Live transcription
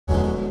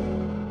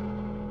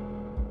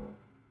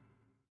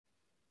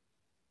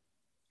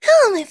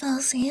my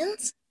fellow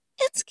fans,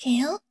 it's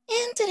Kale,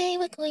 and today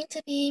we're going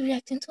to be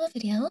reacting to a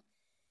video.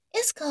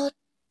 It's called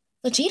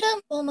Vegeta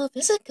and Bulma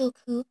Visit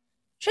Goku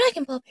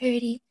Dragon Ball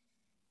Parody,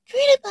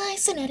 created by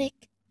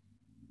Synetik.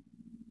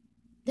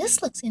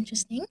 This looks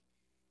interesting.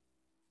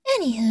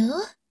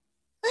 Anywho,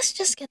 let's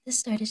just get this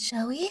started,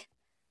 shall we?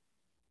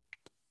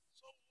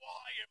 So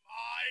why am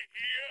I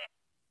here?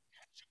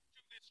 Can't you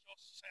do this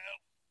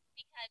yourself?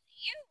 Because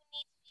you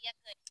need to be a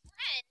good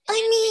friend.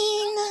 I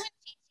mean,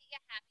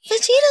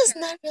 Vegeta's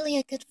not really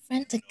a good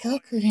friend to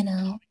Goku, you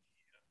know.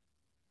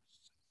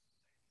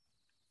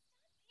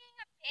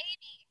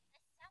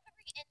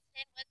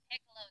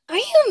 Are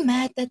you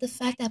mad at the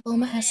fact that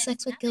Bulma has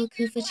sex with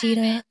Goku,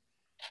 Vegeta?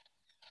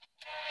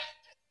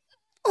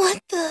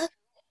 What the?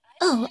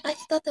 Oh, I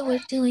thought they were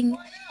doing...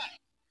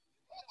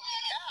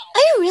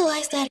 I didn't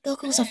realize that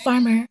Goku's a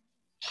farmer.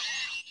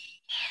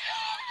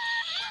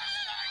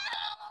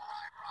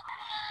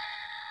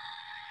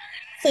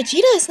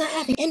 Vegeta is not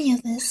having any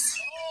of this.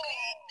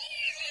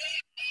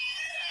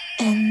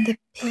 And the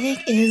pig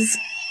is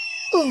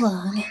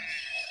Oolong.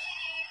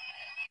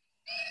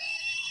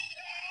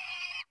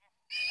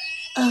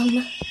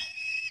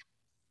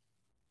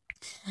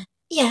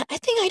 Yeah, I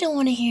think I don't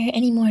want to hear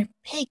any more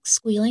pig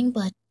squealing,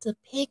 but the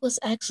pig was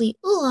actually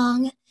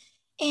Oolong.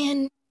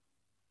 And,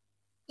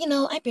 you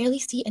know, I barely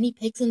see any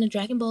pigs in the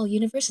Dragon Ball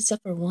universe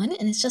except for one,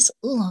 and it's just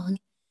Oolong.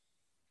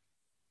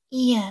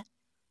 Yeah.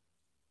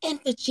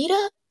 And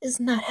Vegeta is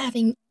not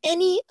having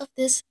any of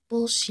this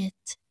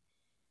bullshit.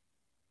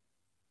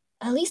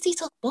 At least he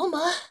took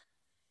Bulma.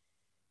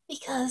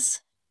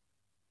 Because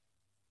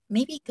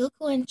maybe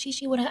Goku and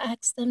Chi-Chi would have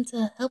asked them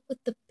to help with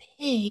the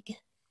pig.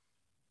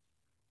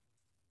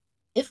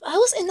 If I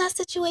was in that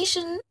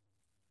situation,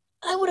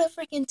 I would have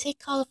freaking take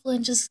Cauliflower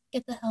and just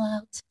get the hell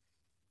out.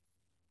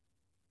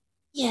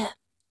 Yeah.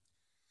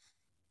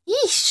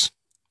 Yeesh.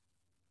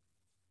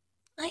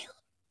 I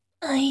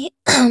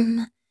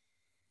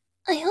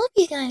hope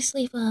you guys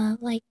leave a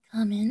like,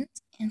 comment,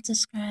 and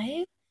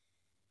subscribe.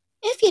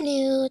 If you're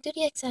new, do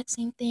the exact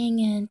same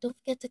thing and don't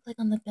forget to click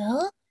on the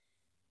bell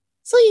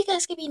so you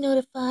guys can be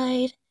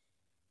notified.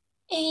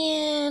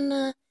 And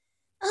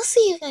I'll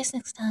see you guys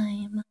next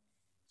time.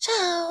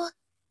 Ciao!